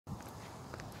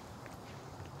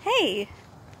Hey,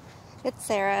 it's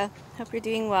Sarah. Hope you're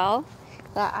doing well.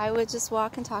 That I would just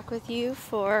walk and talk with you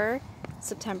for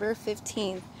September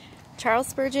 15th. Charles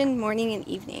Spurgeon, morning and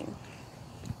evening.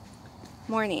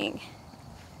 Morning.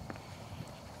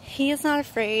 He is not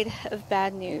afraid of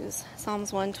bad news.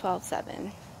 Psalms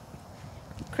 112:7.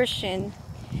 Christian,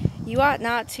 you ought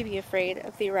not to be afraid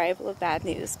of the arrival of bad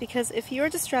news, because if you are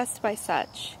distressed by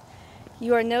such,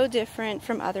 you are no different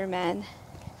from other men.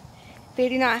 They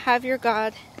do not have your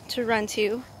God to run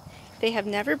to. They have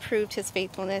never proved his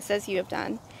faithfulness as you have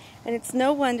done, and it's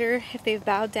no wonder if they've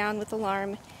bowed down with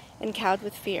alarm and cowed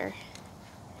with fear.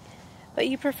 But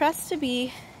you profess to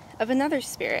be of another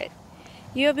spirit.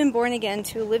 You have been born again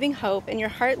to a living hope, and your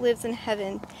heart lives in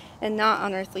heaven and not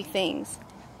on earthly things.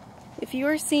 If you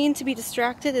are seen to be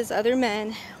distracted as other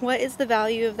men, what is the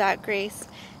value of that grace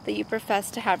that you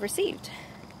profess to have received?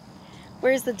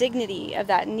 Where is the dignity of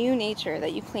that new nature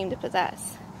that you claim to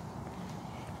possess?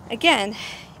 Again,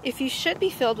 if you should be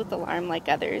filled with alarm like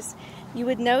others, you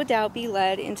would no doubt be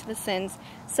led into the sins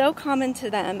so common to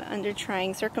them under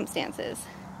trying circumstances.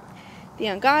 The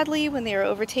ungodly, when they are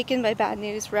overtaken by bad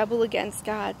news, rebel against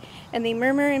God, and they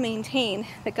murmur and maintain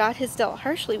that God has dealt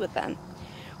harshly with them.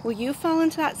 Will you fall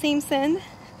into that same sin?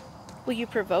 Will you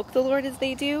provoke the Lord as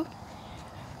they do?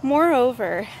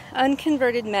 Moreover,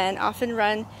 unconverted men often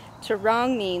run to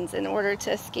wrong means in order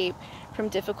to escape from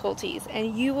difficulties,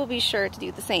 and you will be sure to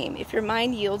do the same if your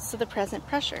mind yields to the present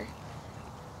pressure.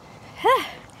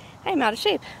 I am out of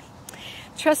shape.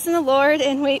 Trust in the Lord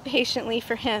and wait patiently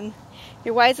for him.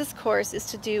 Your wisest course is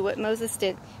to do what Moses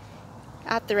did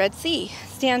at the Red Sea.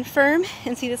 Stand firm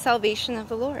and see the salvation of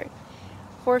the Lord.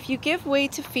 For if you give way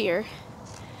to fear,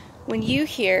 when you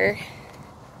hear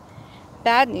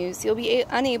bad news, you'll be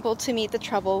unable to meet the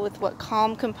trouble with what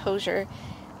calm composure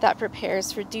that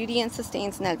prepares for duty and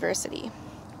sustains in adversity.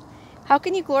 How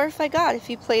can you glorify God if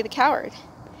you play the coward?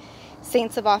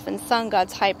 Saints have often sung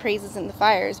God's high praises in the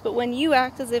fires, but when you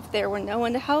act as if there were no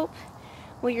one to help,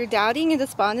 will your doubting and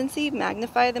despondency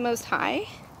magnify the Most High?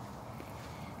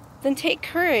 Then take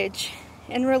courage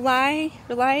and rely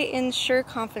in sure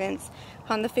confidence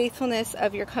upon the faithfulness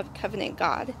of your covenant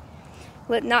God.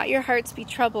 Let not your hearts be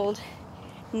troubled,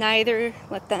 neither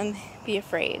let them be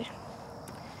afraid.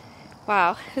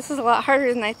 Wow, this is a lot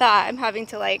harder than I thought. I'm having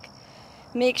to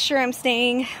make sure I'm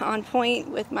staying on point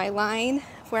with my line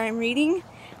of where I'm reading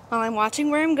while I'm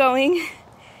watching where I'm going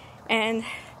and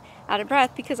out of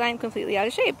breath because I'm completely out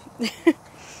of shape.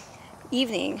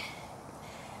 Evening.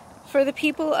 For the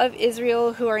people of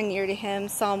Israel who are near to him,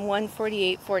 Psalm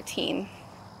 148:14.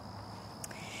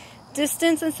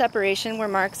 Distance and separation were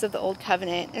marks of the old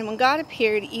covenant, and when God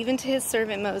appeared even to his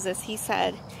servant Moses, he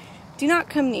said, "Do not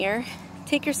come near.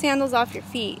 Take your sandals off your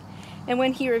feet." And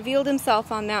when he revealed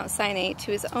himself on Mount Sinai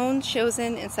to his own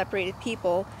chosen and separated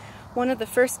people, one of the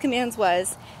first commands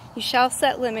was, "You shall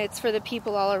set limits for the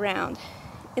people all around."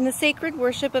 In the sacred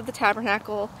worship of the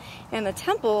tabernacle and the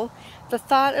temple, the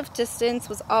thought of distance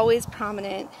was always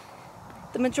prominent.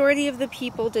 The majority of the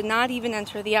people did not even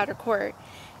enter the outer court.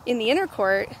 In the inner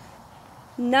court,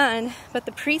 none but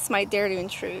the priests might dare to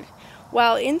intrude,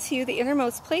 while into the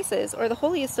innermost places, or the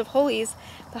holiest of holies,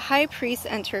 the high priest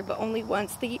entered, but only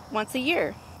once a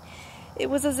year. It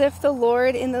was as if the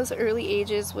Lord in those early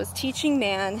ages was teaching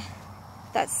man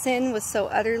that sin was so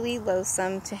utterly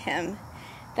loathsome to him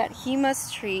that he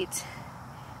must treat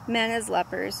men as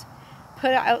lepers,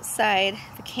 put outside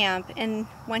the camp, and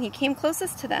when he came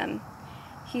closest to them,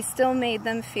 he still made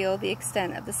them feel the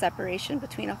extent of the separation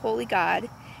between a holy God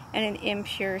and an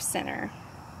impure sinner.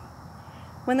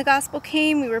 When the gospel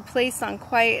came, we were placed on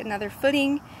quite another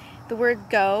footing. The word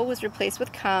go was replaced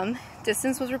with come,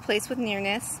 distance was replaced with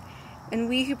nearness, and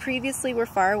we who previously were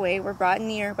far away were brought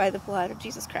near by the blood of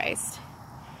Jesus Christ.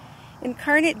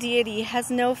 Incarnate deity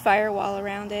has no firewall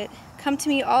around it. "Come to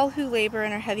me, all who labor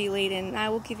and are heavy laden, and I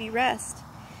will give you rest,"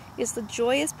 is the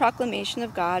joyous proclamation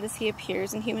of God as he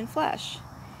appears in human flesh.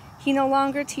 He no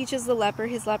longer teaches the leper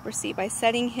his leprosy by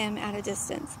setting him at a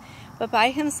distance, but by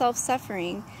himself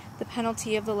suffering the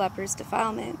penalty of the leper's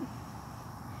defilement.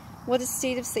 What a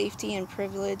state of safety and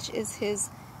privilege is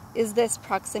this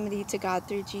proximity to God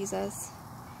through Jesus.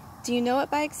 Do you know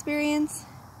it by experience?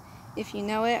 If you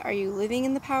know it, are you living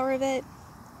in the power of it?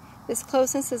 This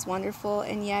closeness is wonderful,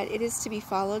 and yet it is to be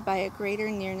followed by a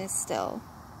greater nearness still.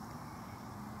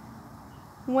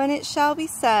 When it shall be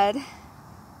said,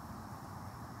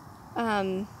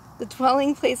 the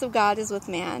dwelling place of God is with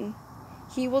man.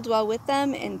 He will dwell with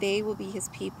them, and they will be his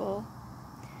people.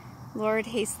 Lord,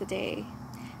 haste the day.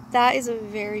 That is a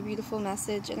very beautiful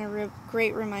message and a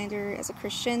great reminder as a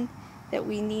Christian that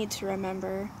we need to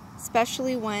remember,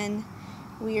 especially when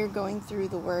we are going through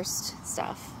the worst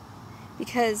stuff,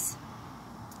 because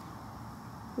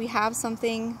we have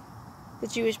something the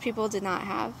Jewish people did not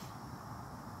have.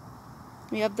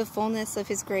 We have the fullness of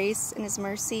His grace and His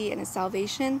mercy and His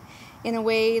salvation in a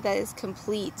way that is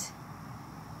complete.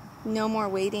 No more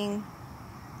waiting.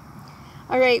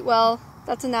 Alright, well,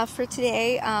 that's enough for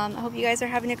today. I hope you guys are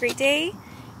having a great day.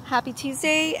 Happy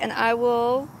Tuesday, and I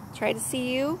will try to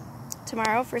see you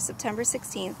tomorrow for September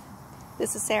 16th.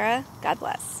 This is Sarah. God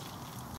bless.